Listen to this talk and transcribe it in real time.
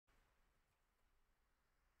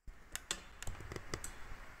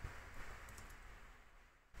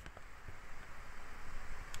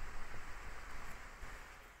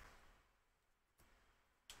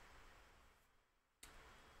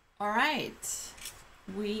All right,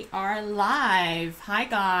 we are live. Hi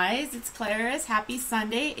guys, it's Claris. Happy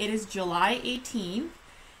Sunday. It is July 18th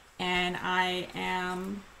and I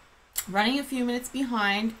am running a few minutes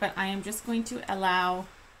behind, but I am just going to allow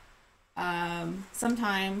some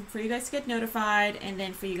time for you guys to get notified and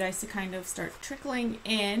then for you guys to kind of start trickling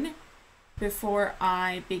in before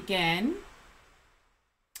I begin.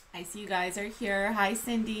 I see you guys are here. Hi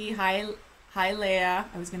Cindy. Hi Leah.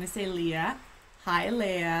 I was going to say Leah. Hi,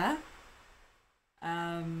 Leah.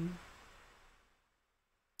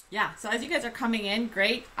 Yeah, so as you guys are coming in,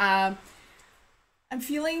 great. I'm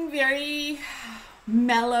feeling very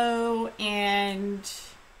mellow and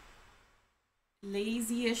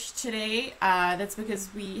lazy-ish today. That's because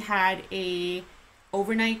we had an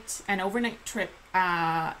overnight trip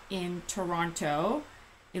in Toronto.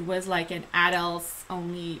 It was like an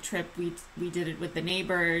adults-only trip. We did it with the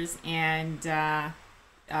neighbors and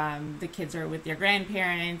the kids are with their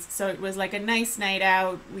grandparents, so it was like a nice night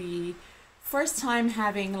out. We first time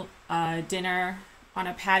having dinner on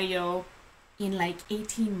a patio in like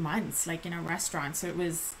 18 months, like in a restaurant. So it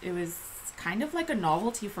was kind of like a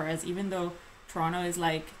novelty for us, even though Toronto is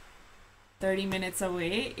like 30 minutes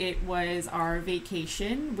away. It was our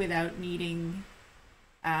vacation without needing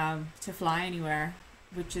to fly anywhere,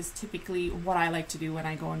 which is typically what I like to do when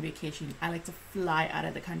I go on vacation. I like to fly out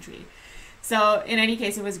of the country. So in any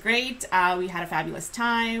case, it was great. We had a fabulous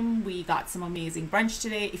time. We got some amazing brunch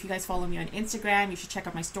today. If you guys follow me on Instagram, you should check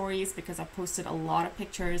out my stories because I posted a lot of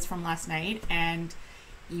pictures from last night and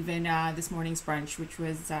even this morning's brunch, which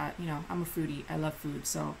was, you know, I'm a foodie. I love food.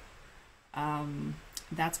 So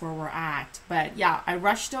that's where we're at. But yeah, I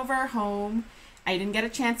rushed over home. I didn't get a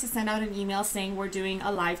chance to send out an email saying we're doing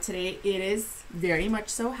a live today. It is very much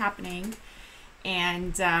so happening.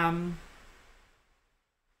 And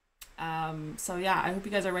so yeah, I hope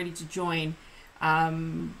you guys are ready to join.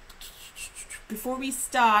 Before we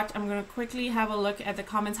start, I'm going to quickly have a look at the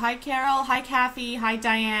comments. Hi, Carol. Hi, Kathy. Hi,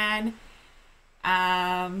 Diane.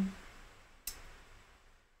 Hi,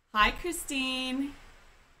 Christine.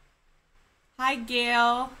 Hi,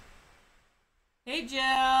 Gail. Hey,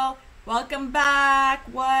 Jill. Welcome back.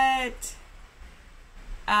 What?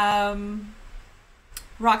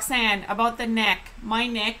 Roxanne, about the neck. My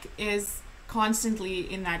neck is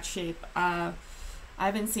constantly in that shape. I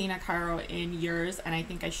haven't seen a chiro in years and I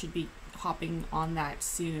think I should be hopping on that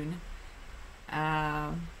soon.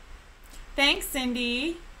 Thanks,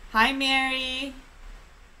 Cindy. Hi, Mary.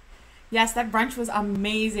 Yes, that brunch was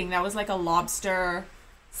amazing. That was like a lobster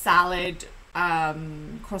salad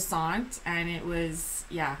croissant and it was,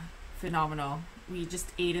 yeah, phenomenal. We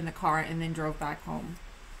just ate in the car and then drove back home.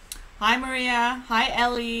 Hi, Maria. Hi,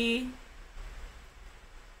 Ellie.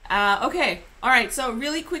 Okay, all right, so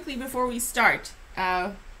really quickly before we start,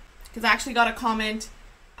 because I actually got a comment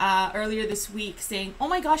earlier this week saying, oh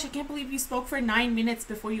my gosh, I can't believe you spoke for 9 minutes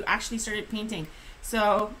before you actually started painting.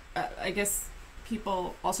 So I guess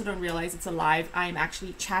people also don't realize it's a live. I'm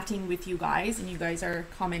actually chatting with you guys and you guys are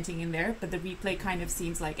commenting in there, but the replay kind of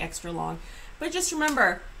seems like extra long. But just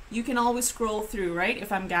remember, you can always scroll through, right,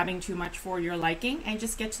 if I'm gabbing too much for your liking, and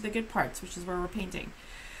just get to the good parts, which is where we're painting.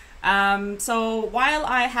 So while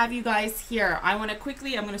I have you guys here, I want to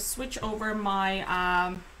quickly, I'm going to switch over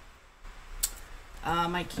my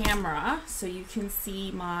my camera so you can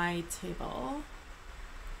see my table.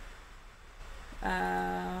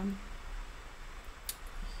 Here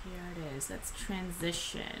it is. Let's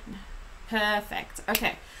transition. Perfect.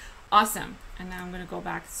 Okay, awesome. And now I'm going to go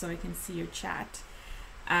back so I can see your chat.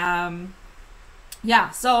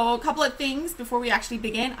 Yeah, so a couple of things before we actually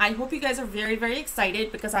begin. I hope you guys are very, very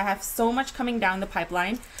excited because I have so much coming down the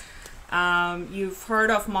pipeline. You've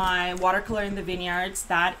heard of my watercolor in the vineyards.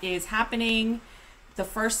 That is happening. The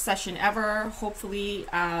first session ever. Hopefully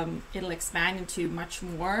it'll expand into much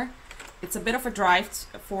more. It's a bit of a drive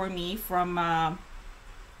for me from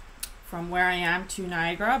where I am to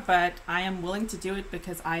Niagara, but I am willing to do it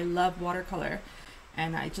because I love watercolor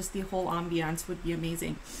and just the whole ambiance would be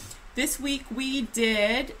amazing. This week we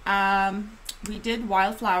did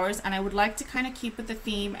wildflowers, and I would like to kind of keep with the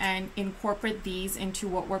theme and incorporate these into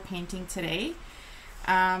what we're painting today.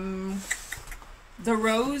 The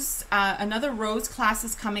rose, another rose class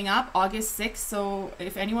is coming up August 6th, so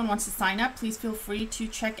if anyone wants to sign up, please feel free to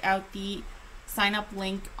check out the sign up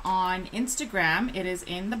link on Instagram. It is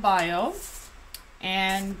in the bio.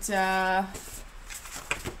 And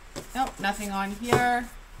nope, nothing on here.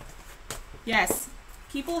 Yes.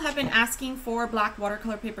 People have been asking for black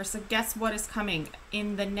watercolor paper, so guess what is coming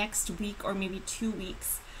in the next week or maybe 2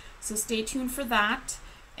 weeks. So stay tuned for that.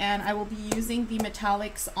 and I will be using the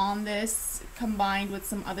metallics on this combined with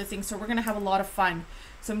some other things. So we're gonna have a lot of fun.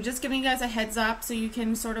 So I'm just giving you guys a heads up so you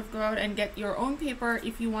can sort of go out and get your own paper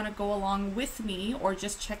if you want to go along with me, or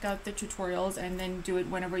just check out the tutorials and then do it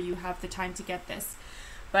whenever you have the time to get this.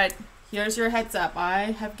 But here's your heads up.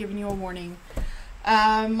 I have given you a warning.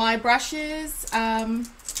 My brushes,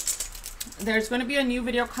 there's going to be a new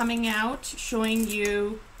video coming out showing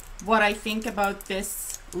you what I think about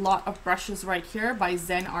this lot of brushes right here by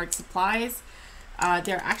Zen Art Supplies.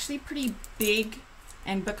 They're actually pretty big,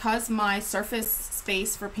 and because my surface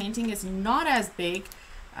space for painting is not as big,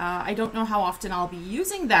 I don't know how often I'll be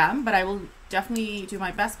using them, but I will definitely do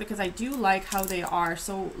my best because I do like how they are.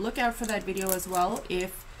 So look out for that video as well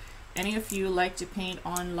if any of you like to paint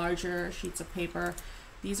on larger sheets of paper.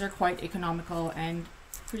 These are quite economical and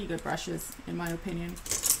pretty good brushes in my opinion.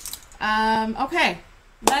 Okay,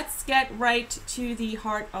 let's get right to the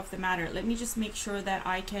heart of the matter. Let me just make sure that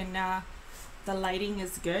I can, the lighting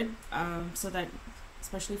is good, so that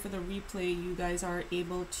especially for the replay you guys are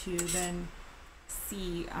able to then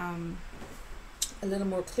see a little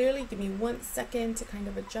more clearly. Give me 1 second to kind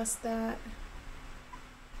of adjust that.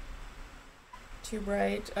 Too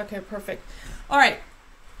bright. Okay, perfect. All right,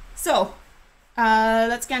 so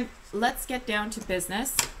let's get down to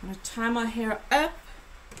business. I'm gonna tie my hair up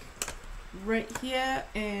right here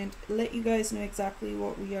and let you guys know exactly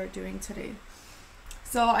what we are doing today.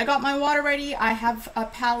 So I got my water ready. I have a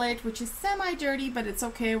palette which is semi-dirty, but it's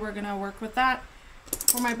okay. We're gonna work with that.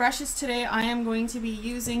 For my brushes today, I am going to be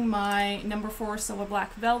using my number 4 Silver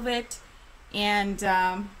Black Velvet and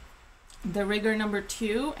the Rigger number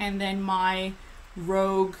 2, and then my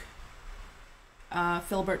Rogue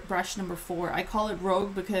filbert brush number 4. I call it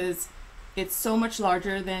Rogue because it's so much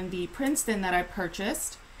larger than the Princeton that I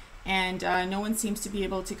purchased, and no one seems to be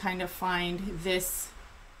able to kind of find this,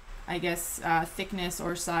 I guess, thickness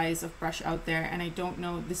or size of brush out there. And I don't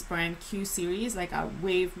know this brand Q series, like a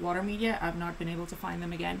Wave Water Media. I've not been able to find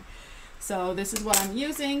them again. So this is what I'm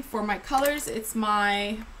using for my colors. It's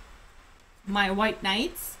my White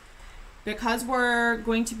Nights. Because we're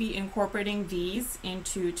going to be incorporating these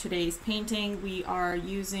into today's painting, we are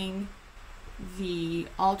using the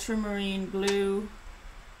ultramarine blue,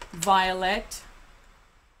 violet,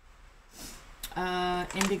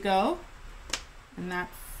 indigo, and that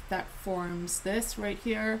forms this right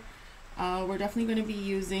here. We're definitely going to be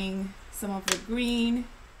using some of the green,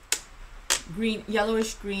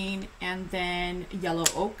 yellowish green, and then yellow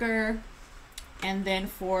ochre. And then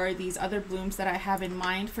for these other blooms that I have in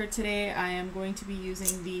mind for today, I am going to be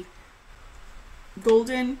using the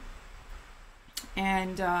golden.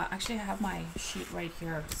 And actually I have my sheet right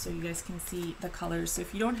here so you guys can see the colors. So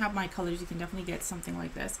if you don't have my colors, you can definitely get something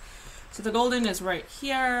like this. So the golden is right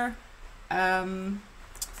here. I'm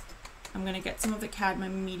going to get some of the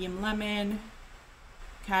cadmium medium lemon,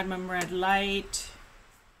 cadmium red light.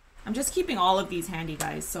 I'm just keeping all of these handy,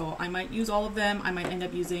 guys. So I might use all of them. I might end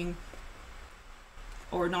up using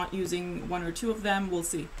or not using 1 or 2 of them. We'll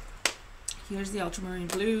see. Here's the ultramarine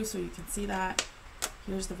blue, so you can see that.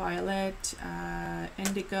 Here's the violet,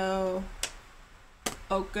 indigo,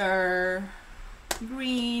 ochre,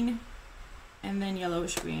 green, and then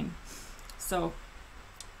yellowish green. So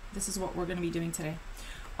this is what we're going to be doing today.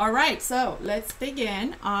 All right, so let's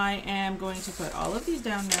begin. I am going to put all of these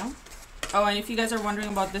down now. Oh, and if you guys are wondering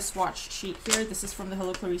about this swatch sheet here, this is from the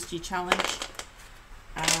Hello Clarice G challenge.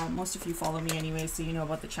 Most of you follow me anyway, so you know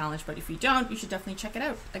about the challenge, but if you don't, you should definitely check it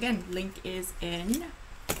out. Again, link is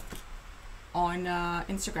on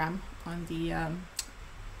Instagram on the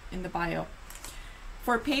in the bio.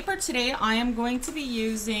 For paper today, I am going to be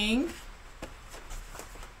using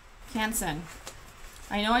Canson.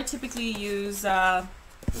 I know I typically use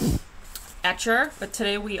Etchr, but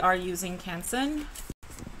today we are using Canson,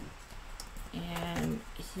 and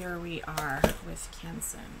here we are with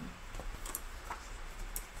Canson.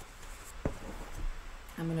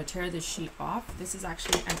 I'm going to tear this sheet off. This is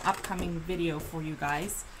actually an upcoming video for you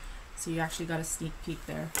guys, so you actually got a sneak peek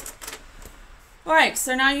there. All right,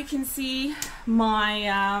 so now you can see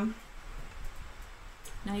my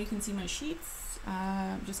sheets.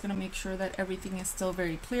 I'm just going to make sure that everything is still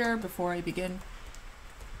very clear before I begin,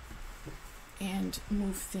 and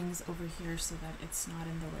move things over here so that it's not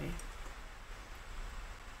in the way.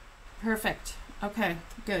 Perfect. Okay,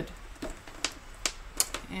 good.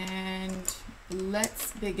 And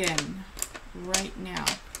let's begin right now.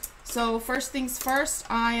 So first things first,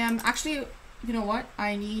 I am actually, you know what?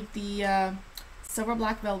 I need the Silver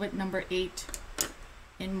Black Velvet number 8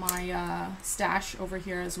 in my stash over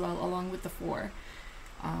here as well, along with the 4.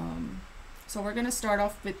 So we're going to start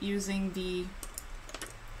off with using the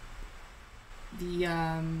the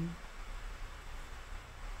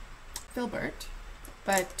filbert.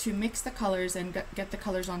 But to mix the colors and get the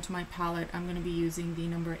colors onto my palette, I'm going to be using the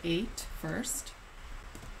number 8 first.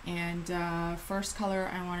 And first color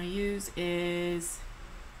I want to use is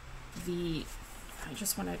the, I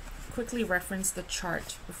just want to quickly reference the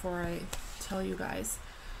chart before I tell you guys.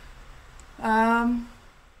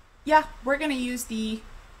 Yeah, we're going to use the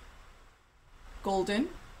golden.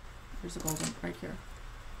 There's a golden right here.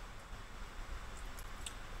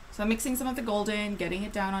 So I'm mixing some of the golden, getting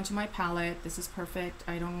it down onto my palette. This is perfect.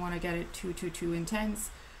 I don't want to get it too intense.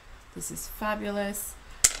 This is fabulous.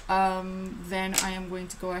 Then I am going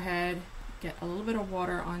to go ahead, get a little bit of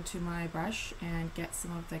water onto my brush and get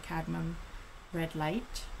some of the cadmium red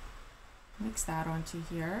light. Mix that onto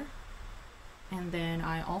here. And then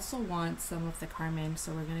I also want some of the carmine,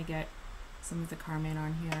 so we're going to get some of the carmine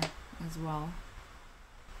on here as well.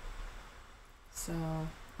 So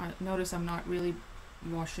notice I'm not really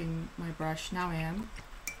washing my brush. Now I am,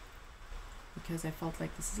 because I felt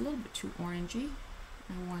like this is a little bit too orangey.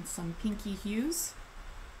 I want some pinky hues.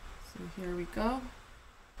 So here we go.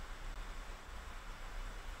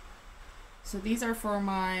 So these are for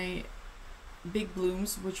my big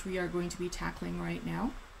blooms, which we are going to be tackling right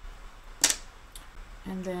now.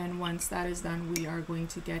 And then once that is done, we are going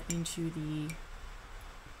to get into the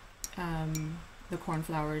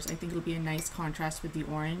cornflowers. I think it'll be a nice contrast with the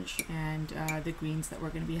orange and the greens that we're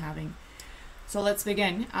going to be having. So let's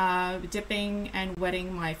begin. Dipping and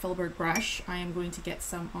wetting my filbert brush, I am going to get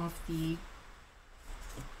some of the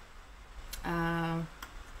I'm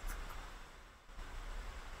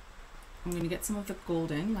going to get some of the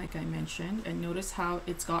golden, like I mentioned, and notice how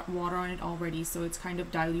it's got water on it already, so it's kind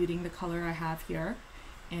of diluting the color I have here.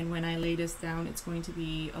 And when I lay this down, it's going to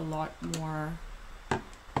be a lot more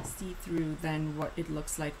see-through than what it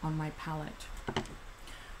looks like on my palette.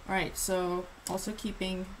 Alright, so also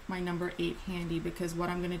keeping my number 8 handy, because what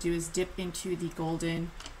I'm going to do is dip into the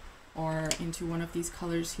golden or into one of these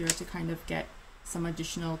colors here to kind of get some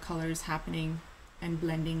additional colors happening and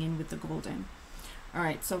blending in with the golden.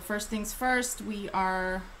 Alright, so first things first, we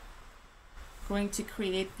are going to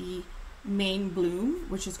create the main bloom,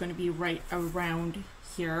 which is going to be right around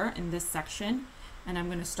here in this section. And I'm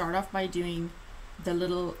going to start off by doing the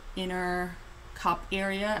little inner cup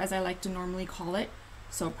area, as I like to normally call it.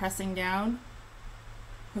 So pressing down,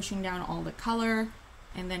 pushing down all the color,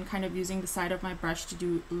 and then kind of using the side of my brush to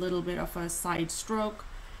do a little bit of a side stroke.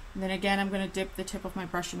 And then again, I'm going to dip the tip of my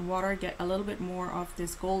brush in water, get a little bit more of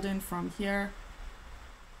this golden from here,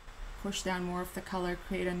 push down more of the color,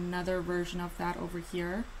 create another version of that over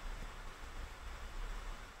here.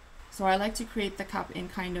 So I like to create the cup in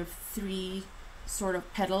kind of 3 sort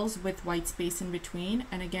of petals with white space in between.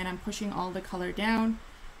 And again, I'm pushing all the color down,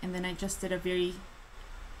 and then I just did a very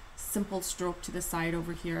simple stroke to the side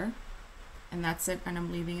over here, and that's it, and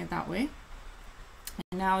I'm leaving it that way.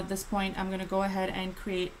 And now at this point, I'm going to go ahead and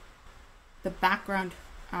create the background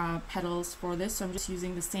petals for this. So I'm just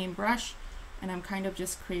using the same brush, and I'm kind of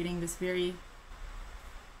just creating this very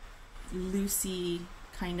loosey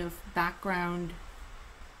kind of background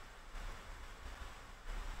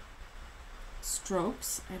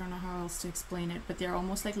strokes. I don't know how else to explain it, but they're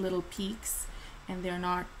almost like little peaks, and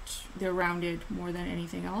they're rounded more than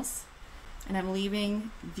anything else. And I'm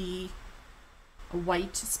leaving the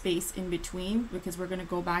white space in between, because we're going to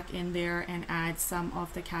go back in there and add some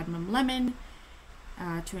of the cadmium lemon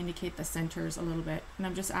to indicate the centers a little bit. And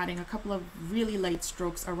I'm just adding a couple of really light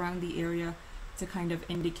strokes around the area to kind of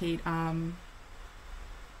indicate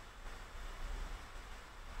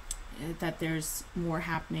that there's more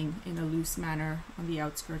happening in a loose manner on the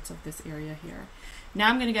outskirts of this area here. Now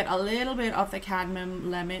I'm going to get a little bit of the cadmium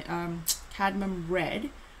lemon, cadmium red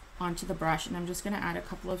onto the brush, and I'm just going to add a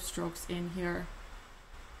couple of strokes in here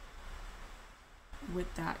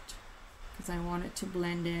with that, because I want it to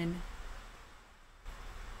blend in.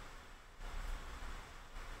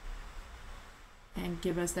 And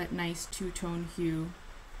give us that nice two-tone hue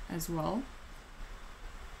as well.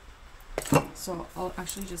 So I'll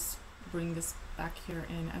actually just bring this back here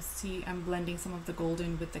in. As see, I'm blending some of the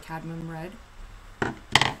golden with the cadmium red.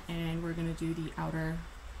 And we're going to do the outer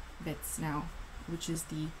bits now, which is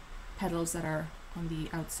the petals that are on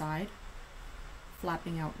the outside,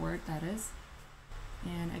 flapping outward, that is.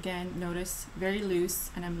 And again, notice very loose,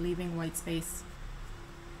 and I'm leaving white space.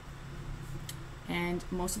 And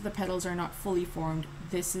most of the petals are not fully formed.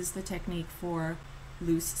 This is the technique for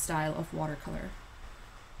loose style of watercolor.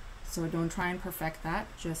 So don't try and perfect that,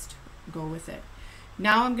 just go with it.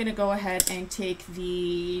 Now I'm going to go ahead and take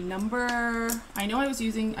the number, I know I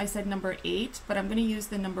said number 8, but I'm going to use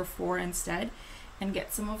the number 4 instead, and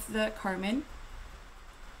get some of the carmine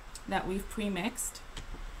that we've pre-mixed,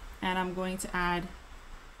 and I'm going to add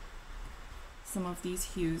some of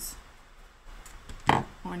these hues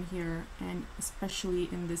on here, and especially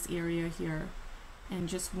in this area here, and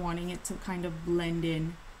just wanting it to kind of blend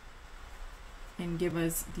in and give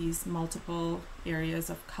us these multiple areas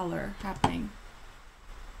of color happening.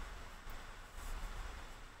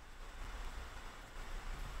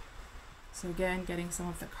 So again, getting some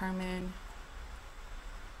of the carmine,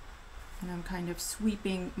 and I'm kind of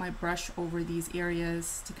sweeping my brush over these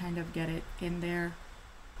areas to kind of get it in there.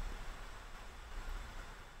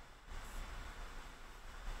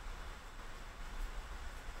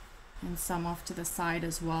 And some off to the side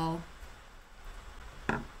as well.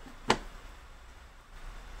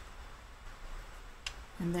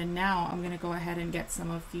 And then now I'm going to go ahead and get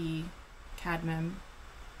some of the cadmium,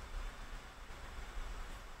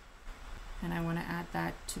 and I want to add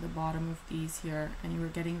that to the bottom of these here, and we're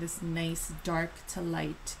getting this nice dark to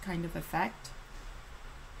light kind of effect.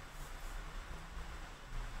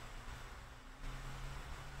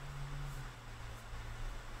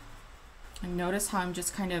 And notice how I'm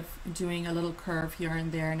just kind of doing a little curve here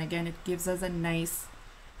and there, and again it gives us a nice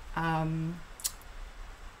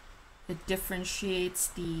it differentiates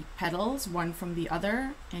the petals one from the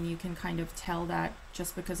other, and you can kind of tell that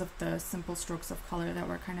just because of the simple strokes of color that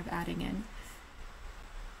we're kind of adding in.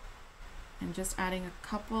 And just adding a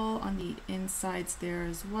couple on the insides there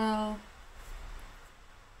as well,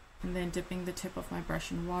 and then dipping the tip of my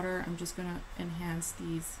brush in water. I'm just going to enhance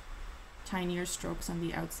these tinier strokes on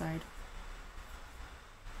the outside.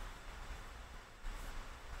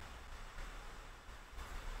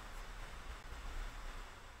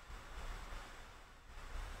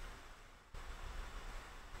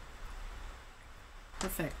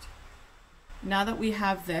 Perfect. Now that we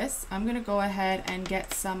have this, I'm going to go ahead and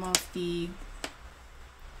get some of the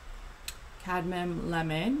cadmium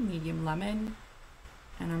lemon, medium lemon,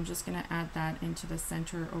 and I'm just going to add that into the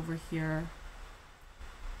center over here,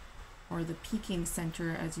 or the peaking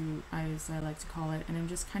center as I like to call it, and I'm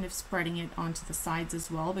just kind of spreading it onto the sides as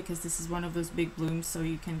well, because this is one of those big blooms, so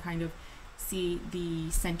you can kind of see the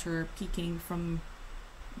center peaking from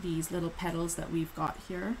these little petals that we've got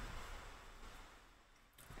here.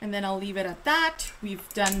 And then I'll leave it at that.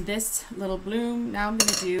 We've done this little bloom. Now I'm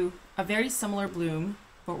going to do a very similar bloom,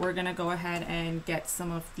 but we're going to go ahead and get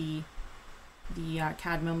some of the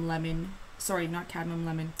cadmium lemon, sorry, not cadmium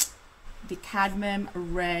lemon, the cadmium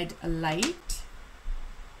red light,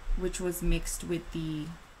 which was mixed with the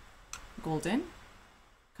golden,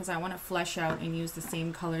 because I want to flesh out and use the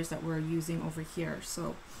same colors that we're using over here.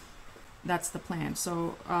 So that's the plan.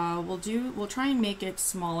 So we'll try and make it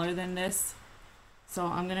smaller than this. So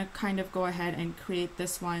I'm going to kind of go ahead and create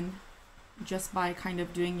this one just by kind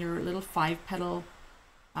of doing your little 5-petal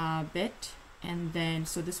bit. And then,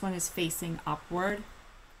 so this one is facing upward.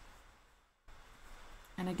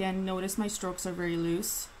 And again, notice my strokes are very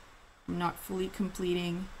loose. I'm not fully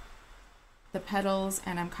completing the petals,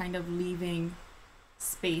 and I'm kind of leaving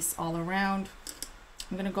space all around.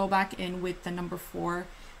 I'm going to go back in with the number 4,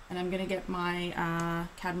 and I'm going to get my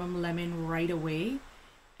cadmium lemon right away.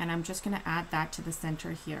 And I'm just going to add that to the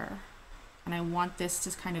center here. And I want this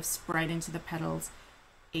to kind of spread into the petals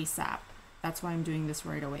ASAP. That's why I'm doing this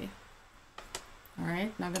right away. All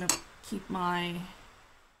right, now I'm going to keep my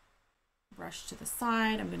brush to the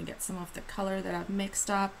side. I'm going to get some of the color that I've mixed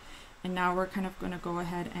up. And now we're kind of going to go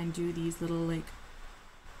ahead and do these little like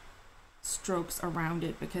strokes around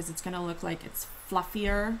it, because it's going to look like it's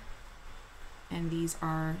fluffier. And these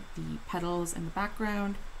are the petals in the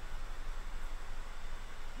background.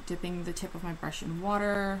 Dipping the tip of my brush in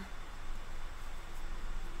water.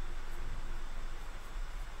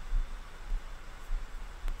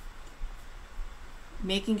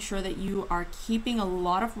 Making sure that you are keeping a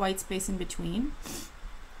lot of white space in between,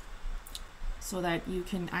 so that you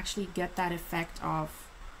can actually get that effect of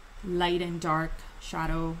light and dark,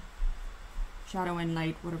 shadow and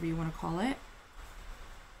light, whatever you want to call it.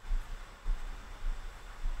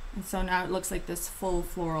 And so now it looks like this full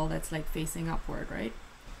floral that's like facing upward, right?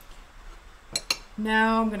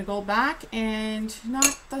 Now I'm going to go back, and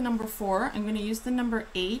not the number 4, I'm going to use the number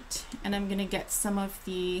 8, and I'm going to get some of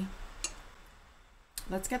the,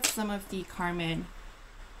 let's get some of the carmine.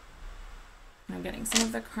 I'm getting some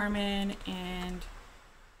of the carmine, and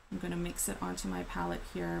I'm going to mix it onto my palette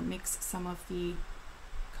here, mix some of the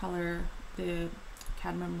color, the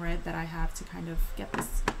cadmium red that I have to kind of get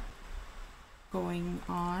this going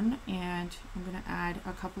on, and I'm going to add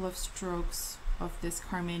a couple of strokes of this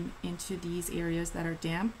carmine into these areas that are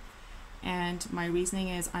damp. And my reasoning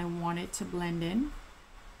is I want it to blend in.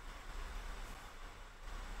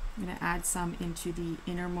 I'm going to add some into the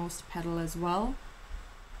innermost petal as well.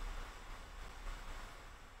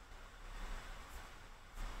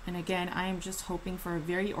 And again, I am just hoping for a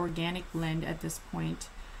very organic blend at this point.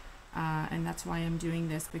 And that's why I'm doing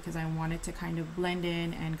this, because I want it to kind of blend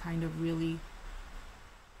in and kind of really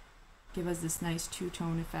give us this nice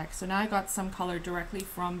two-tone effect. So now I got some color directly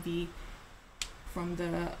from the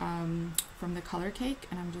color cake,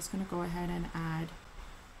 and I'm just going to go ahead and add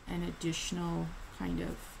an additional kind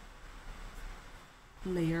of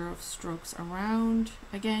layer of strokes around,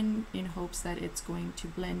 again in hopes that it's going to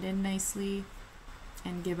blend in nicely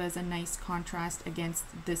and give us a nice contrast against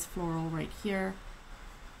this floral right here.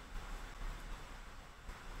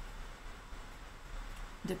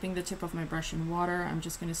 Dipping the tip of my brush in water, I'm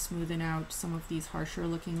just going to smoothen out some of these harsher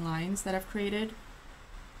looking lines that I've created.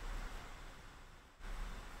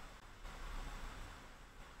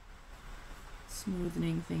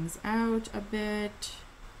 Smoothing things out a bit.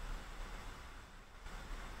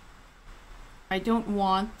 I don't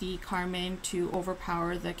want the carmine to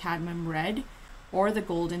overpower the cadmium red or the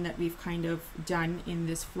golden that we've kind of done in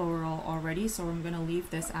this floral already, so I'm going to leave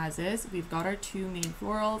this as is. We've got our two main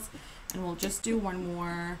florals, and we'll just do one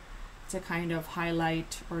more to kind of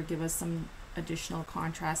highlight or give us some additional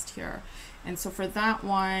contrast here. And so for that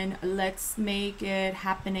one, let's make it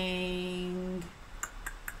happening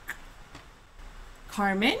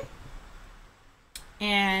carmine,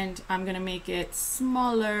 and I'm gonna make it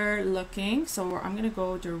smaller looking, so I'm gonna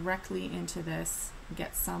go directly into this,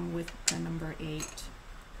 get some with the number 8,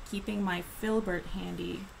 keeping my filbert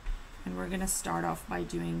handy. And we're gonna start off by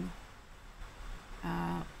doing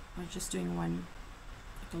we're just doing one,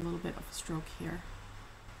 like a little bit of a stroke here.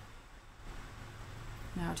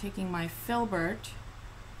 Now taking my filbert,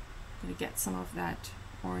 I'm gonna get some of that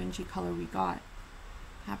orangey color we got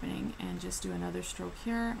happening and just do another stroke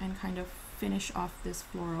here and kind of finish off this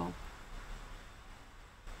floral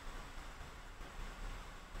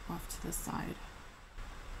off to the side.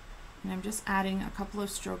 And I'm just adding a couple of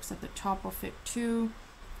strokes at the top of it too.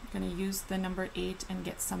 I'm going to use the number 8 and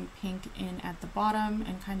get some pink in at the bottom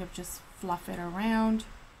and kind of just fluff it around,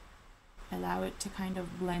 allow it to kind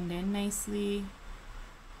of blend in nicely.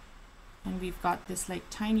 And we've got this like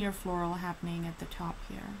tinier floral happening at the top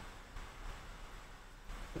here.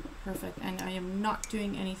 Perfect. And I am not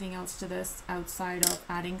doing anything else to this outside of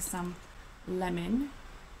adding some lemon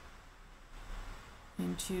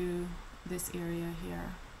into this area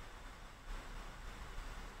here.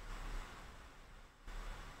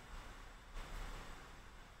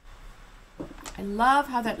 I love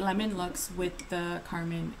how that lemon looks with the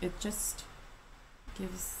carmine. It just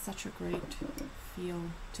gives such a great feel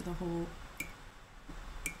to the whole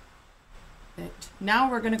bit. Now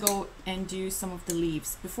we're going to go and do some of the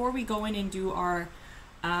leaves. Before we go in and do our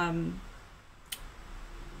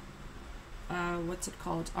what's it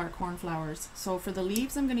called, our cornflowers. So for the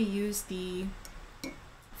leaves, I'm going to use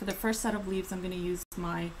for the first set of leaves, I'm going to use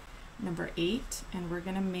my number 8, and we're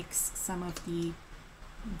going to mix some of the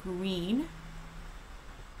green,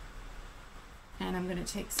 and I'm going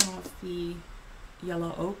to take some of the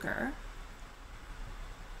yellow ochre,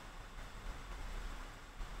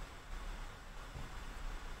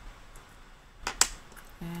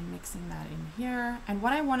 and mixing that in here. And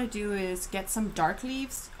what I want to do is get some dark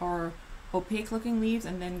leaves or opaque looking leaves,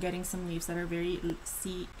 and then getting some leaves that are very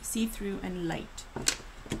see-through and light.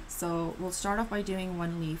 So we'll start off by doing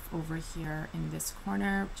one leaf over here in this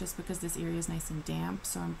corner, just because this area is nice and damp.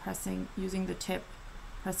 So I'm pressing, using the tip,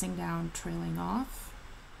 pressing down, trailing off,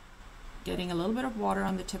 getting a little bit of water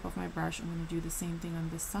on the tip of my brush. I'm going to do the same thing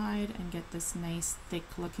on this side and get this nice thick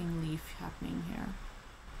looking leaf happening here.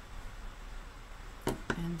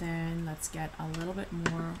 And then let's get a little bit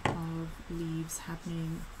more of leaves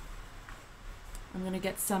happening. I'm going to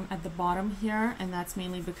get some at the bottom here, and that's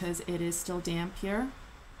mainly because it is still damp here.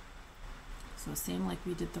 So same like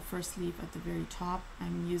we did the first leaf at the very top,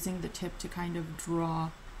 I'm using the tip to kind of draw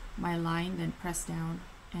my line, then press down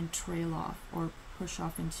and trail off or push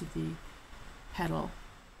off into the petal.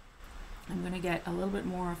 I'm going to get a little bit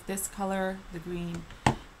more of this color, the green,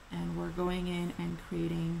 and we're going in and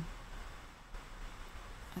creating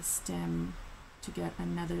a stem to get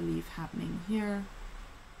another leaf happening here.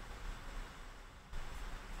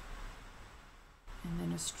 And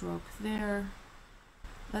then a stroke there.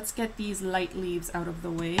 Let's get these light leaves out of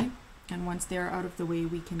the way, and once they're out of the way,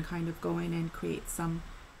 we can kind of go in and create some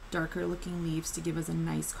darker looking leaves to give us a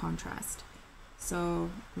nice contrast. So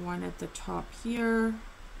one at the top here.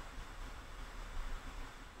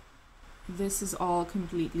 This is all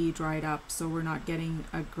completely dried up, so we're not getting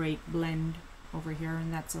a great blend over here,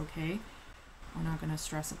 and that's okay. We're not going to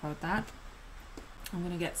stress about that. I'm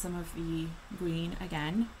going to get some of the green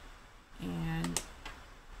again and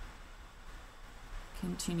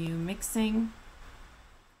continue mixing.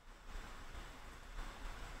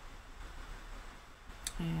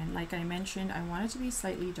 And like I mentioned, I want it to be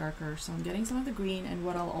slightly darker, so I'm getting some of the green, and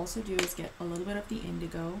what I'll also do is get a little bit of the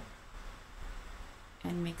indigo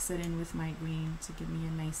and mix it in with my green to give me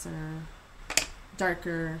a nicer,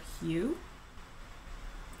 darker hue.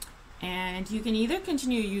 And you can either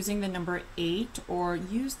continue using the number 8 or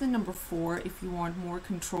use the number 4 if you want more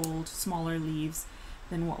controlled, smaller leaves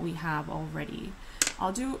than what we have already.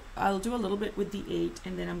 I'll do a little bit with the 8,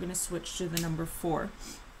 and then I'm going to switch to the number 4.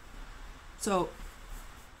 So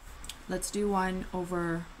let's do one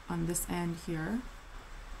over on this end here.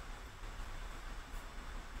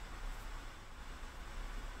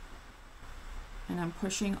 And I'm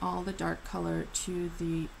pushing all the dark color to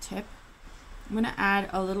the tip. I'm going to add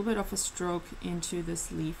a little bit of a stroke into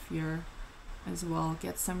this leaf here as well.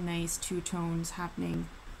 Get some nice two tones happening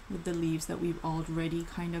with the leaves that we've already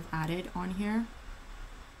kind of added on here.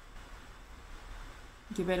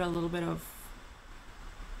 Give it a little bit of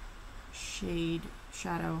shade,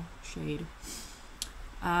 shadow, shade.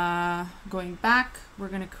 Going back, we're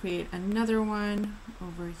going to create another one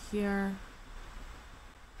over here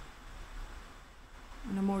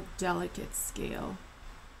on a more delicate scale,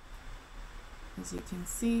 as you can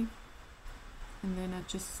see, and then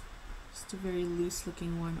just a very loose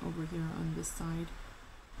looking one over here on this side.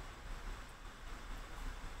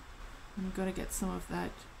 I'm going to get some of that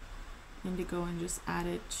indigo and just add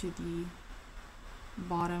it to the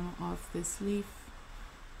bottom of this leaf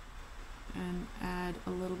and add a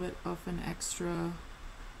little bit of an extra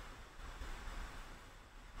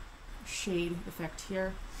shade effect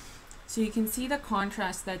here. So you can see the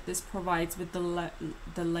contrast that this provides with the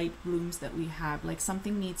light blooms that we have. Like,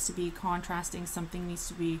 something needs to be contrasting, something needs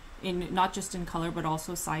to be in, not just in color, but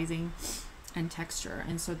also sizing and texture.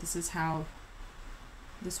 And so this is how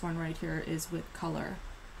this one right here is with color.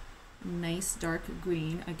 Nice dark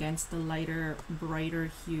green against the lighter,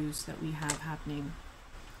 brighter hues that we have happening.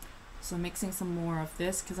 So mixing some more of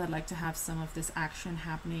this because I'd like to have some of this action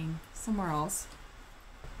happening somewhere else.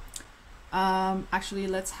 Actually,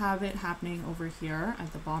 let's have it happening over here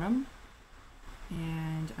at the bottom,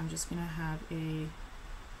 and I'm just gonna have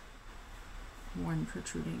one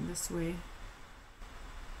protruding this way,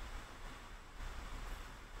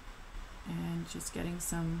 and just getting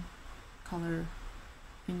some color,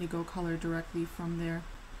 indigo color directly from there,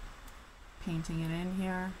 painting it in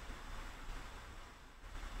here,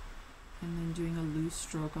 and then doing a loose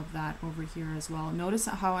stroke of that over here as well. Notice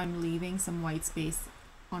how I'm leaving some white space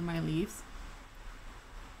on my leaves.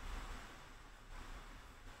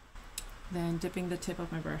 Then dipping the tip of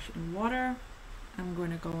my brush in water, I'm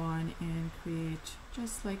going to go on and create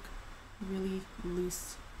just like a really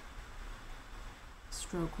loose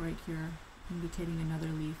stroke right here, indicating another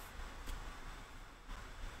leaf.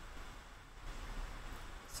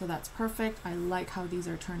 So that's perfect. I like how these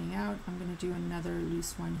are turning out. I'm going to do another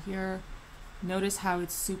loose one here. Notice how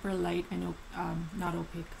it's super light and not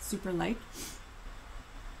opaque, super light.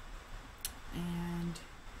 And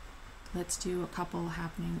let's do a couple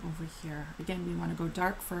happening over here. Again, we want to go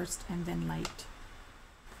dark first and then light.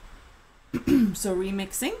 So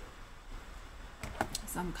remixing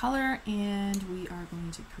some color, and we are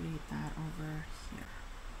going to create that over here.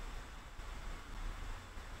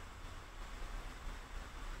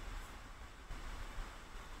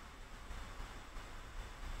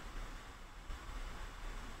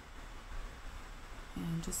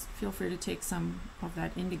 And just feel free to take some of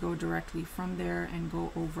that indigo directly from there and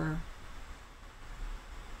go over.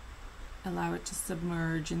 Allow it to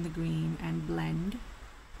submerge in the green and blend.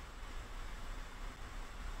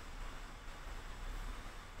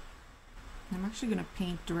 I'm actually going to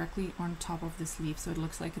paint directly on top of this leaf so it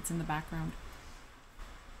looks like it's in the background.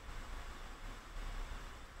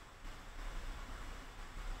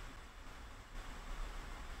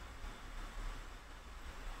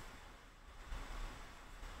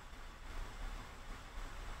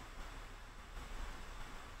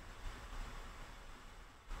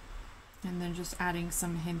 And then just adding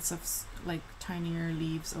some hints of like tinier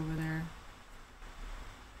leaves over there.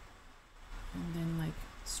 And then like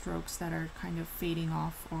strokes that are kind of fading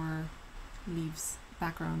off, or leaves,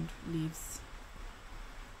 background leaves.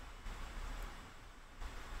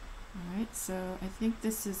 Alright, so I think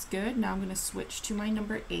this is good. Now I'm going to switch to my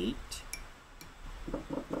number 8.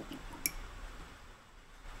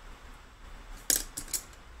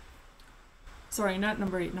 Sorry, not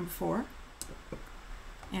number 8, number 4.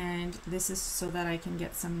 And this is so that I can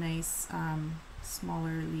get some nice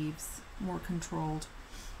smaller leaves, more controlled.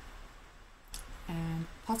 and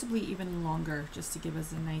possibly even longer, just to give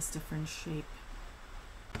us a nice different shape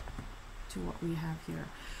to what we have here.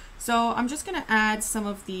 So I'm just going to add some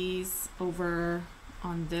of these over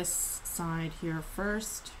on this side here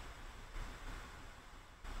first.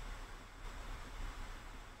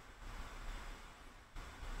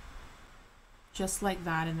 Just like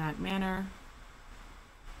that, in that manner.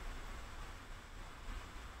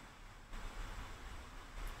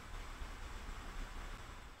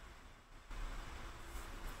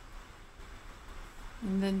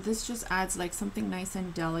 And then this just adds like something nice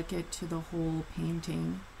and delicate to the whole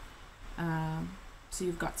painting. So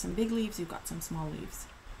you've got some big leaves, you've got some small leaves.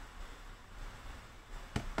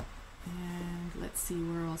 And let's see,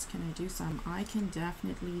 where else can I do some? I can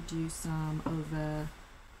definitely do some over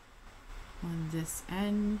on this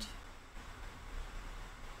end.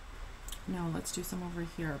 No, let's do some over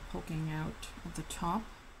here, poking out at the top.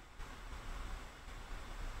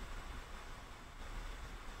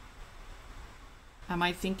 Am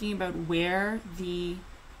I thinking about where the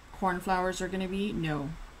cornflowers are going to be?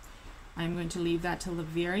 No. I'm going to leave that till the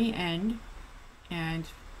very end, and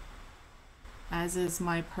as is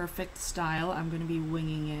my perfect style, I'm going to be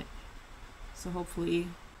winging it. So hopefully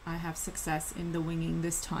I have success in the winging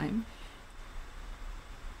this time.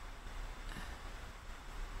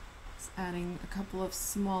 Just adding a couple of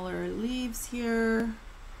smaller leaves here.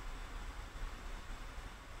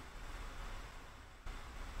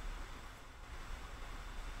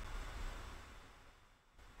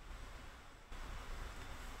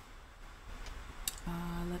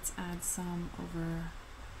 Let's add some over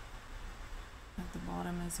at the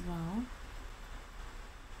bottom as well.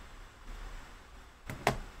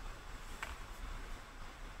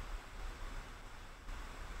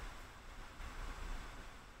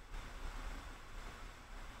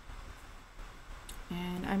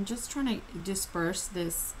 And I'm just trying to disperse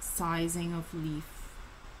this sizing of leaf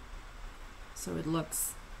so it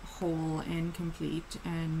looks whole and complete,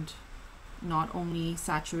 and not only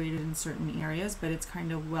saturated in certain areas, but it's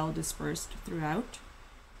kind of well dispersed throughout.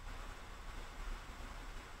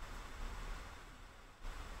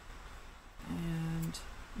 And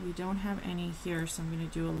we don't have any here, so I'm going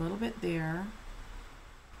to do a little bit there.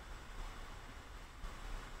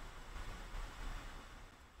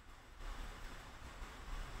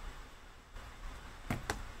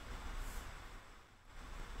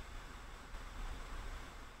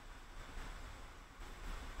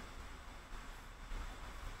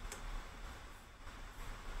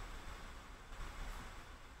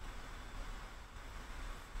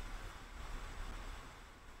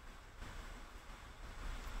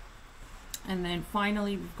 And then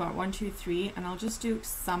finally we've got 1, 2, 3, and I'll just do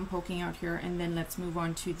some poking out here, and then let's move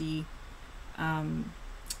on to the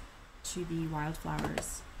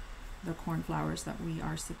wildflowers, the cornflowers that we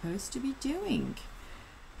are supposed to be doing.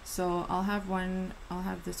 So I'll have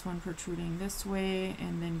this one protruding this way,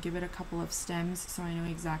 and then give it a couple of stems so I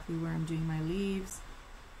know exactly where I'm doing my leaves.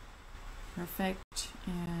 Perfect.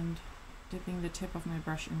 And dipping the tip of my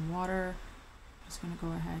brush in water, I'm just going to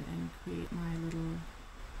go ahead and create my little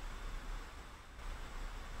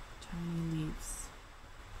tiny leaves.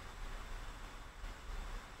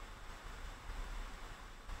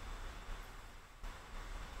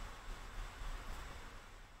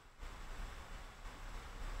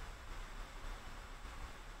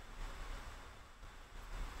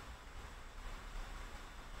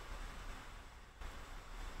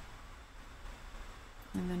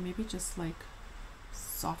 And then maybe just like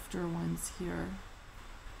softer ones here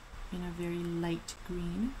in a very light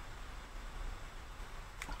green.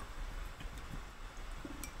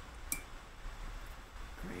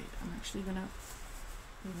 I'm actually gonna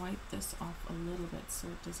wipe this off a little bit so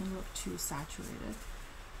it doesn't look too saturated.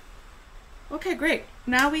 Okay, great.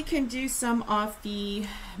 Now we can do some of the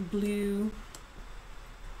blue,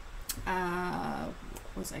 what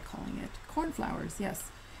was I calling it? Cornflowers,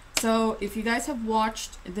 yes. So if you guys have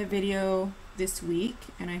watched the video this week,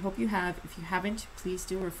 and I hope you have, if you haven't, please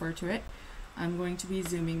do refer to it. I'm going to be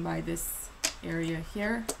zooming by this area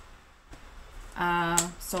here.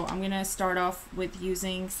 So I'm going to start off with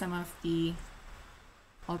using some of the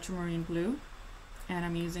ultramarine blue, and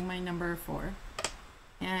I'm using my number 4.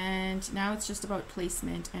 And now it's just about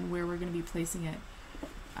placement and where we're going to be placing it.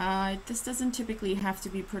 This doesn't typically have to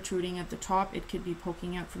be protruding at the top. It could be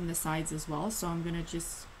poking out from the sides as well. So I'm going to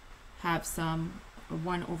just have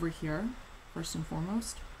one over here first and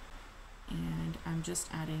foremost. And I'm just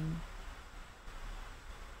adding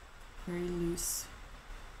very loose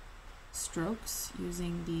strokes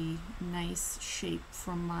using the nice shape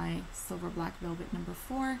from my silver black velvet number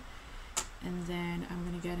 4. And then I'm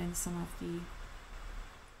going to get in some of the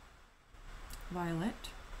violet.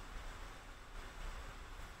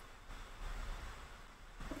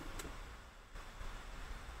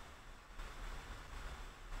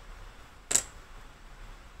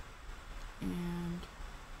 And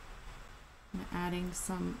I'm adding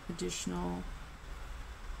some additional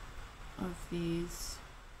of these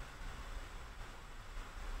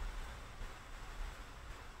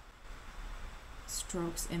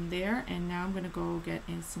strokes in there, and now I'm going to go get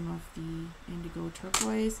in some of the indigo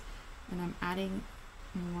turquoise, and I'm adding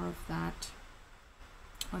more of that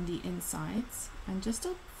on the insides and just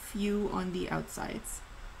a few on the outsides.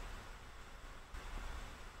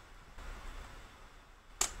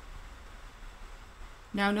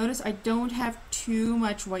 Now notice I don't have too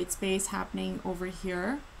much white space happening over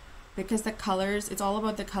here because the colors, it's all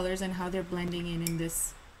about the colors and how they're blending in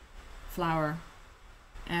this flower.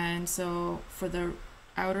 And so for the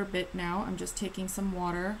outer bit now, I'm just taking some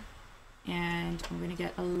water and I'm going to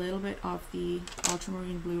get a little bit of the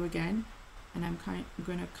ultramarine blue again, and I'm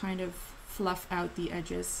going to kind of fluff out the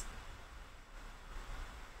edges.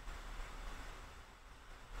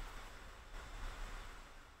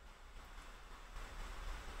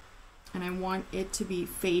 And I want it to be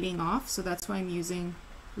fading off, so that's why I'm using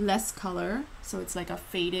less color, so it's like a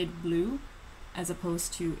faded blue as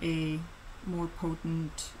opposed to a more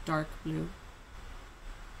potent dark blue.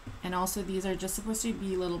 And also these are just supposed to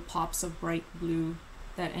be little pops of bright blue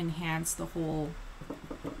that enhance the whole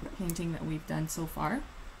painting that we've done so far.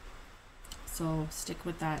 So stick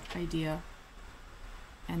with that idea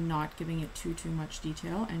and not giving it too much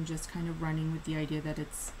detail, and just kind of running with the idea that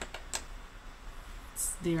it's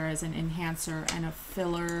there as an enhancer and a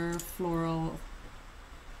filler floral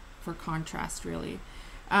for contrast, really.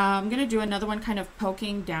 I'm going to do another one kind of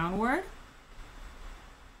poking downward,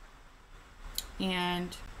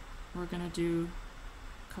 and we're going to do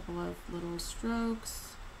a couple of little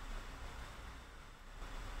strokes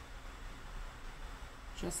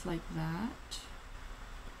just like that.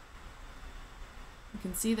 You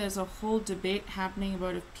can see there's a whole debate happening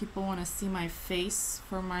about if people want to see my face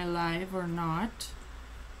for my live or not.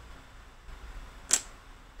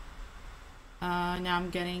 Now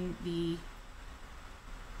I'm getting the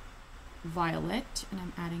violet and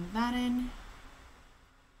I'm adding that in.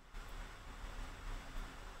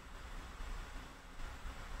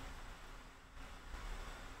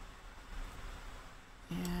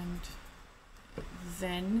 And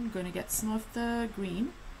then I'm going to get some of the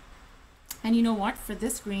green. And you know what? For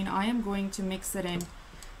this green, I am going to mix it in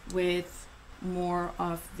with more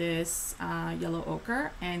of this yellow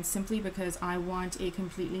ochre, and simply because I want a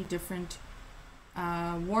completely different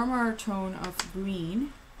warmer tone of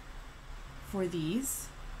green for these.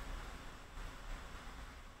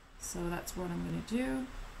 So that's what I'm going to do.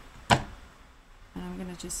 And I'm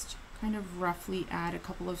going to just kind of roughly add a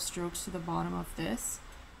couple of strokes to the bottom of this.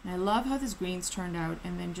 And I love how this green's turned out,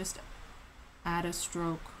 and then just add a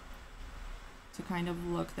stroke to kind of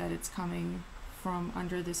look that it's coming from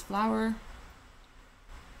under this flower.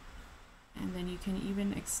 And then you can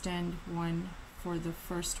even extend one for the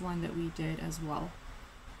first one that we did as well.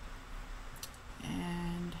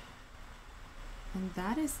 And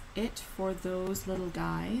that is it for those little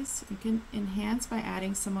guys. You can enhance by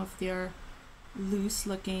adding some of their loose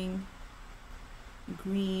looking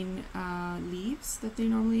green leaves that they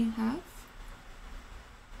normally have.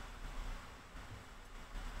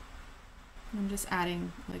 I'm just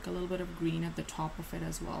adding like a little bit of green at the top of it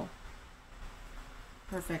as well.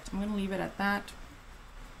 Perfect. I'm going to leave it at that.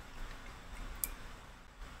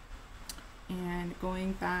 And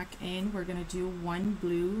going back in, we're going to do one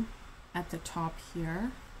blue at the top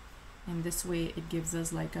here. And this way it gives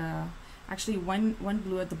us like a, actually one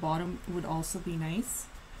blue at the bottom would also be nice.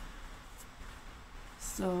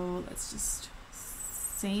 So let's just,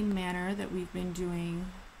 same manner that we've been doing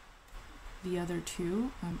the other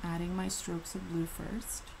two. I'm adding my strokes of blue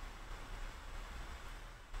first.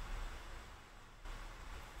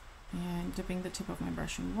 And dipping the tip of my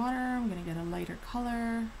brush in water, I'm going to get a lighter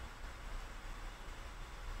color.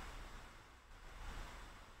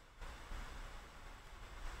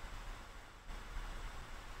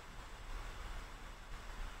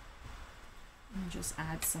 And just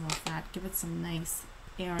add some of that, give it some nice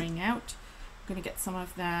airing out. I'm going to get some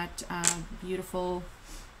of that beautiful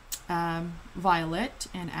violet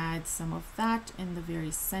and add some of that in the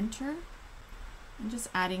very center. And just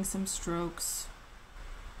adding some strokes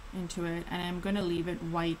into it, and I'm going to leave it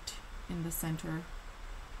white in the center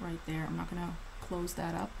right there. I'm not going to close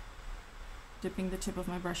that up. Dipping the tip of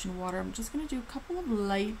my brush in water, I'm just going to do a couple of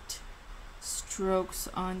light strokes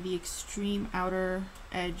on the extreme outer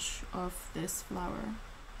edge of this flower.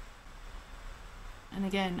 And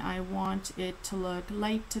again, I want it to look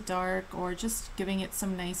light to dark, or just giving it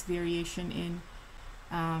some nice variation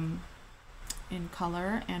in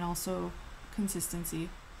color and also consistency.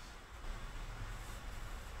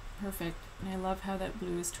 Perfect. And I love how that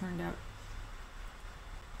blue has turned out.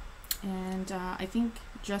 And I think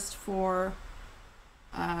just for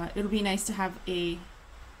it'll be nice to have a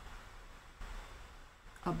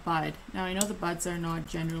bud. Now I know the buds are not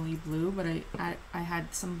generally blue, but I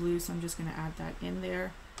had some blue, so I'm just going to add that in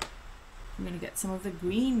there. I'm going to get some of the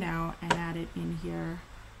green now and add it in here.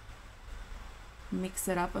 Mix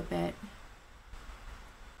it up a bit.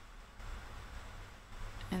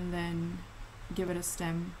 And then give it a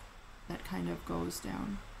stem that kind of goes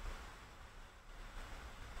down.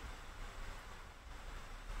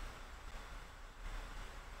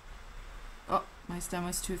 Oh, my stem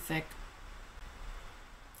was too thick.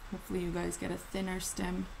 Hopefully you guys get a thinner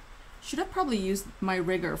stem. Should have probably used my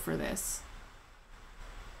rigger for this,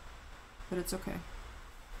 but it's okay.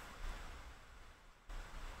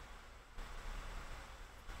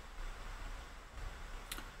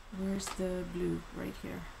 Where's the blue? Right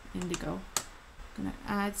here, indigo. I'm gonna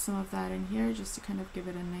add some of that in here just to kind of give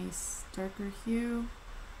it a nice darker hue.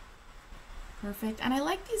 Perfect. And I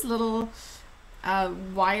like these little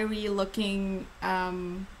wiry looking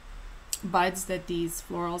buds that these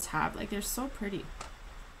florals have. Like, they're so pretty.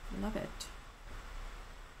 I love it.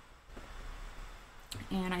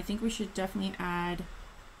 And I think we should definitely add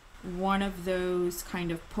one of those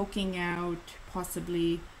kind of poking out,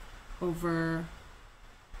 possibly over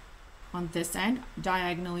on this end.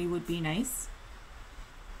 Diagonally would be nice.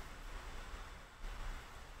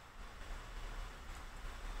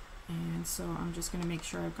 And so I'm just going to make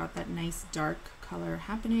sure I've got that nice dark color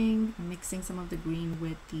happening. I'm mixing some of the green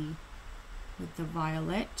with the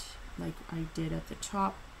violet, like I did at the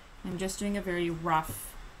top. I'm just doing a very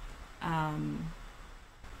rough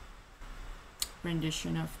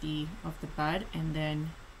rendition of the bud, and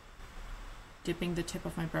then dipping the tip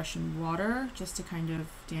of my brush in water just to kind of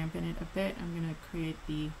dampen it a bit. I'm going to create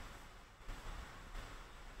the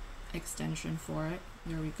extension for it.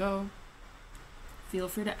 There we go. Feel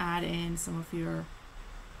free to add in some of your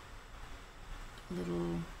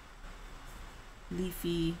little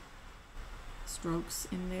leafy strokes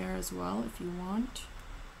in there as well if you want.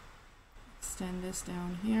 Extend this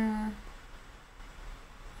down here.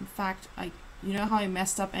 In fact, you know how I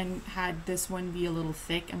messed up and had this one be a little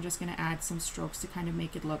thick? I'm just going to add some strokes to kind of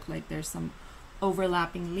make it look like there's some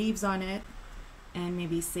overlapping leaves on it, and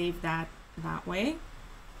maybe save that way.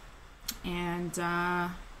 And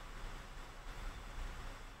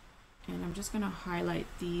I'm just going to highlight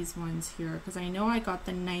these ones here because I know I got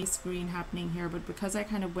the nice green happening here, but because I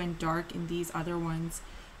kind of went dark in these other ones,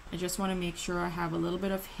 I just want to make sure I have a little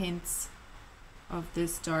bit of hints of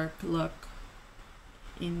this dark look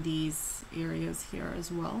in these areas here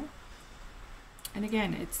as well. And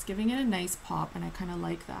again, it's giving it a nice pop, and I kind of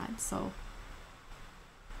like that. So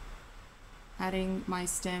adding my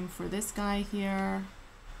stem for this guy here.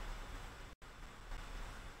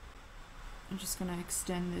 I'm just going to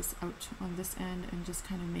extend this out on this end and just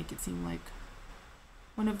kind of make it seem like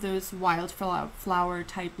one of those wildflower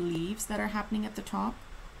type leaves that are happening at the top.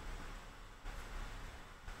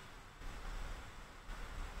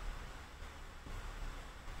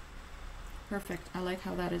 Perfect. I like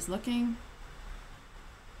how that is looking.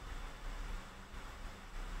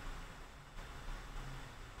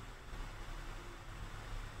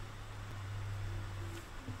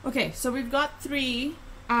 Okay, so we've got three.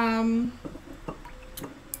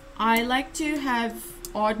 I like to have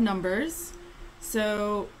odd numbers,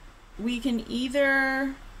 so we can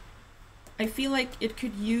either, I feel like it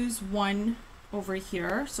could use one over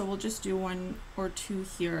here, so we'll just do one or two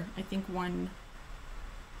here. I think one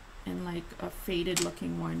and like a faded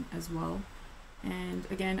looking one as well. And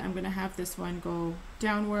again, I'm going to have this one go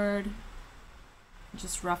downward,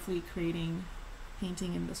 just roughly painting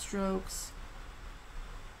in the strokes.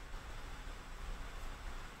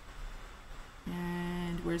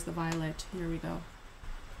 And where's the violet? Here we go.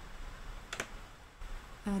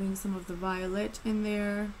 Adding some of the violet in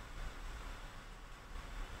there.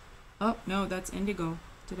 Oh, no, that's indigo.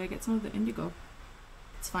 Did I get some of the indigo?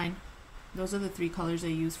 It's fine. Those are the three colors I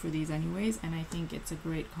use for these anyways, and I think it's a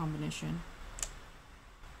great combination.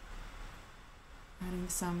 Adding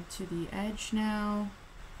some to the edge now.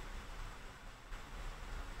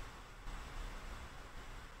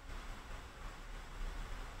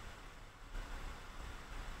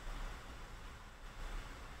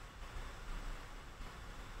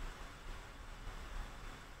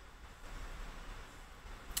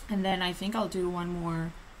 And then I think I'll do one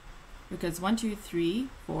more, because 1, 2, 3,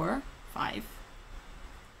 4, 5.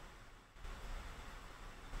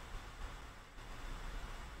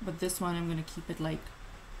 but this one I'm going to keep it like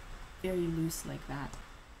very loose like that.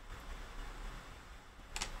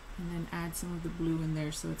 And then add some of the blue in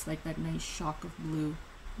there so it's like that nice shock of blue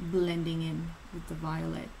blending in with the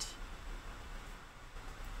violet.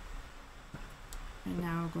 And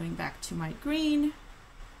now going back to my green.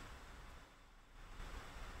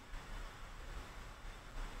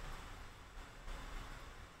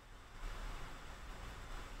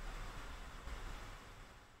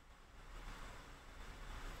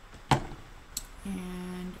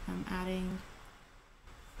 And I'm adding,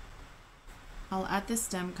 I'll add the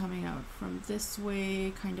stem coming out from this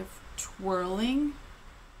way, kind of twirling,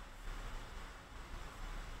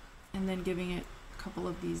 and then giving it a couple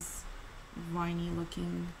of these viney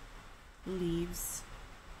looking leaves.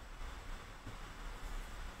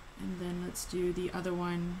 And then let's do the other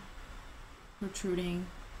one protruding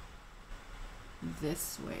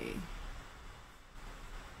this way.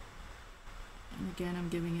 And again, I'm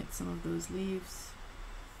giving it some of those leaves.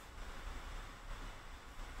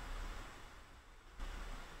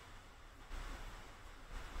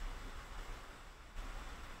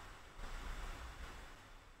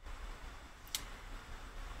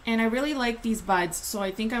 And I really like these buds, so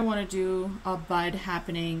I think I want to do a bud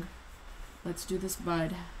happening. Let's do this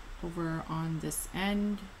bud over on this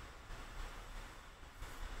end,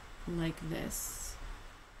 like this.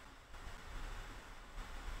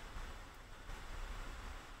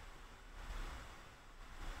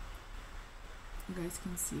 You guys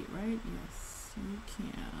can see it, right? Yes, you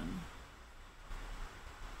can.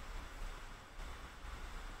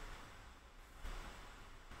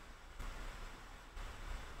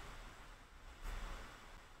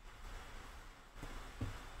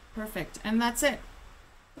 Perfect, and that's it.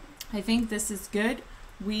 I think this is good.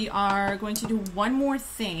 We are going to do one more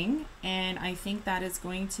thing, and I think that is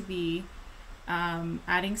going to be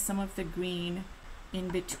adding some of the green in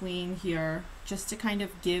between here, just to kind of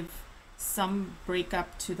give some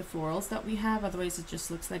breakup to the florals that we have. Otherwise it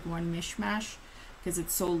just looks like one mishmash because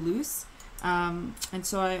it's so loose. And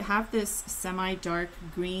so I have this semi-dark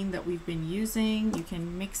green that we've been using. You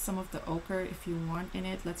can mix some of the ochre if you want in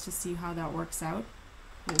it. Let's just see how that works out.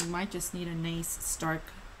 But we might just need a nice stark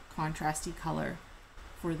contrasty color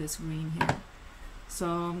for this green here. So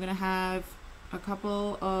I'm gonna have a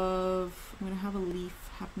couple of, I'm gonna have a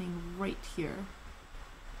leaf happening right here,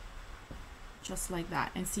 just like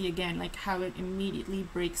that, and see again like how it immediately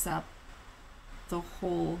breaks up the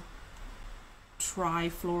whole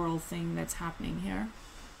tri-floral thing that's happening here.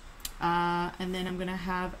 And then I'm gonna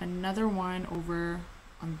have another one over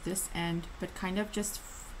on this end, but kind of just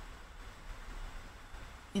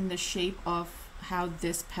in the shape of how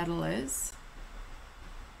this petal is,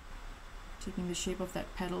 taking the shape of that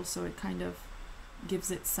petal so it kind of gives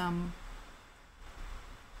it some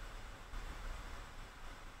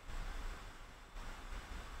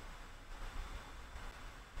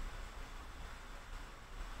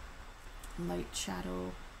light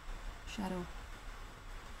shadow is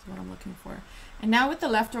what I'm looking for. And now with the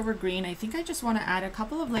leftover green, I think I just want to add a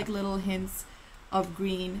couple of like little hints of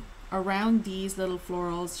green around these little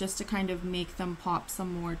florals just to kind of make them pop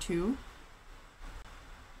some more too.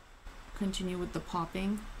 Continue with the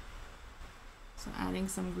popping. So adding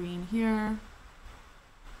some green here.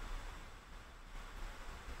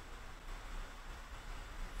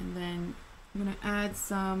 And then I'm going to add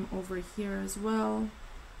some over here as well.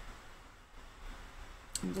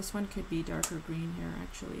 And this one could be darker green here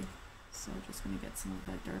actually. So I'm just going to get some of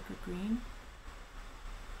that darker green.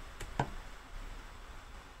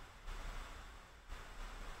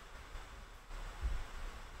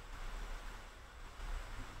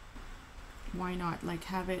 Why not like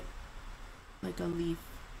have it like a leaf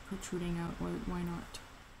protruding out? Why not?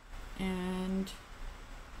 And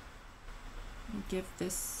give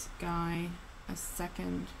this guy a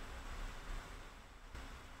second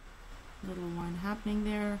little one happening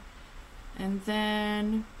there, and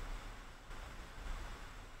then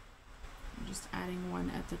I'm just adding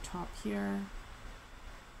one at the top here.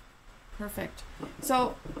 Perfect.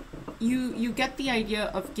 So you get the idea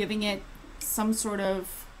of giving it some sort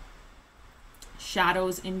of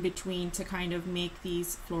shadows in between to kind of make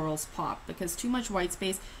these florals pop, because too much white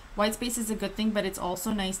space is a good thing, but it's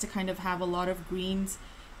also nice to kind of have a lot of greens,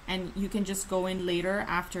 and you can just go in later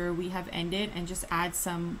after we have ended and just add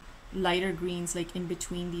some lighter greens like in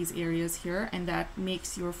between these areas here, and that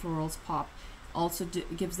makes your florals pop. Also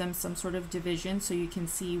gives them some sort of division so you can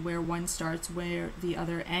see where one starts, where the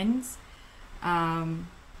other ends, and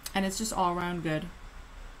it's just all around good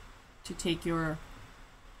to take your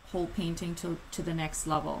whole painting to the next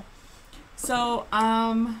level. So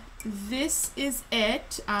this is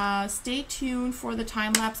it. Stay tuned for the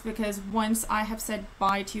time lapse, because once I have said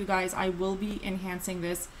bye to you guys, I will be enhancing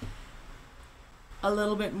this a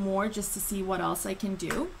little bit more just to see what else I can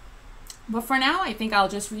do. But for now, I think I'll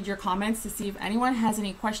just read your comments to see if anyone has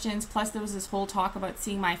any questions. Plus, there was this whole talk about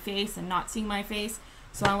seeing my face and not seeing my face,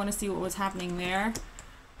 so I want to see what was happening there.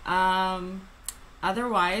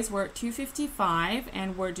 Otherwise, we're at 2:55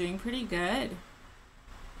 and we're doing pretty good.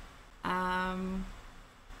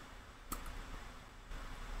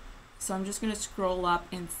 So I'm just gonna scroll up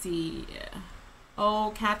and see.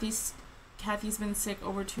 Oh, Kathy's been sick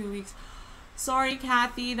over 2 weeks. Sorry,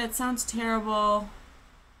 Kathy, that sounds terrible.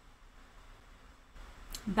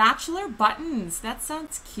 Bachelor buttons, that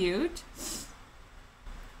sounds cute.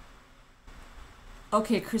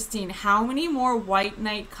 Okay, Christine, how many more white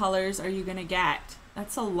night colors are you gonna get?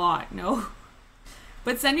 That's a lot, no?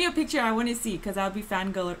 But send me a picture, I want to see, because I'll be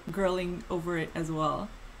fangirling over it as well.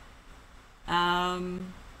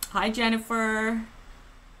 Hi, Jennifer.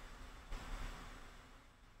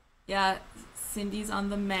 Yeah, Cindy's on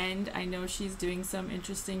the mend. I know she's doing some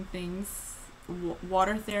interesting things.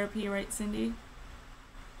 Water therapy, right, Cindy?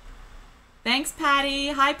 Thanks, Patty.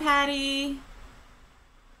 Hi, Patty.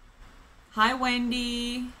 Hi,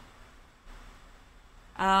 Wendy.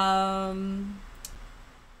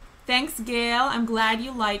 Thanks, Gail. I'm glad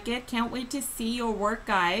you like it. Can't wait to see your work,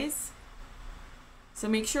 guys. So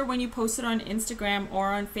make sure when you post it on Instagram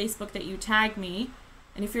or on Facebook that you tag me.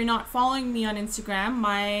 And if you're not following me on Instagram,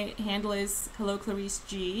 my handle is Hello Clarice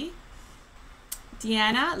G.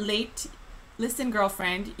 Deanna, late. Listen,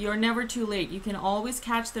 girlfriend, you're never too late. You can always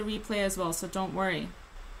catch the replay as well, so don't worry.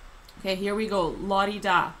 Okay, here we go.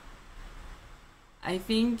 La-di-da. I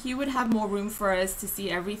think you would have more room for us to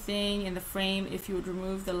see everything in the frame if you would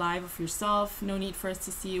remove the live of yourself. No need for us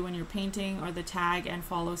to see you when you're painting or the tag and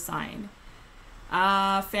follow sign.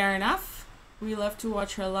 Fair enough. We love to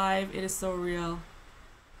watch her live. It is so real.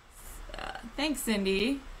 Thanks,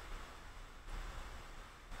 Cindy.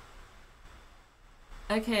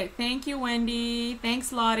 Okay, thank you, Wendy.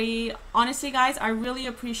 Thanks, Lottie. Honestly, guys, I really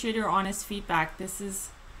appreciate your honest feedback. This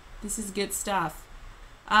is good stuff.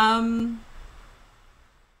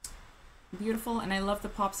 Beautiful, and I love the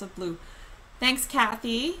pops of blue. Thanks,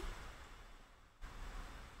 Kathy.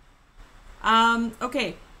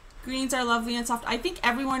 Okay, greens are lovely and soft. I think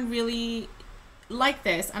everyone really liked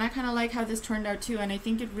this, and I kind of like how this turned out too. And I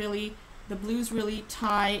think it really, the blues really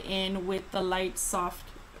tie in with the light, soft,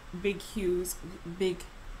 big hues, big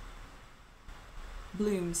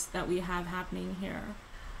blooms that we have happening here.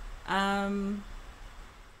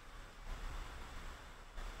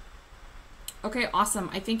 Okay, awesome.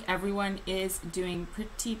 I think everyone is doing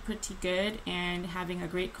pretty good and having a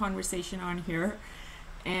great conversation on here.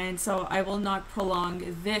 And so I will not prolong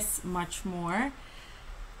this much more.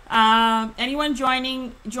 Anyone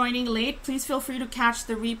joining late, please feel free to catch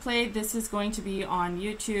the replay. This is going to be on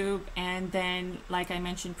YouTube, and then, like I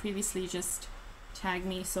mentioned previously, just tag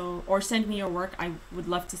me or send me your work. I would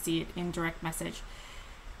love to see it in direct message.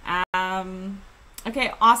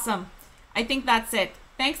 Okay, awesome. I think that's it.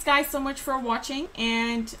 Thanks, guys, so much for watching,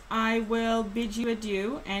 and I will bid you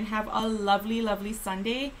adieu and have a lovely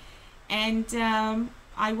Sunday. And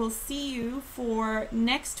I will see you for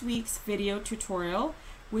next week's video tutorial,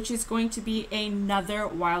 which is going to be another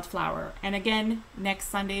wildflower. And again, next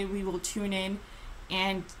Sunday we will tune in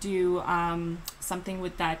and do something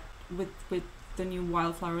with that, with the new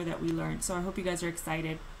wildflower that we learned. So I hope you guys are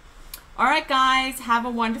excited. All right, guys, have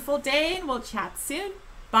a wonderful day, and we'll chat soon.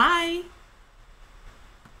 Bye.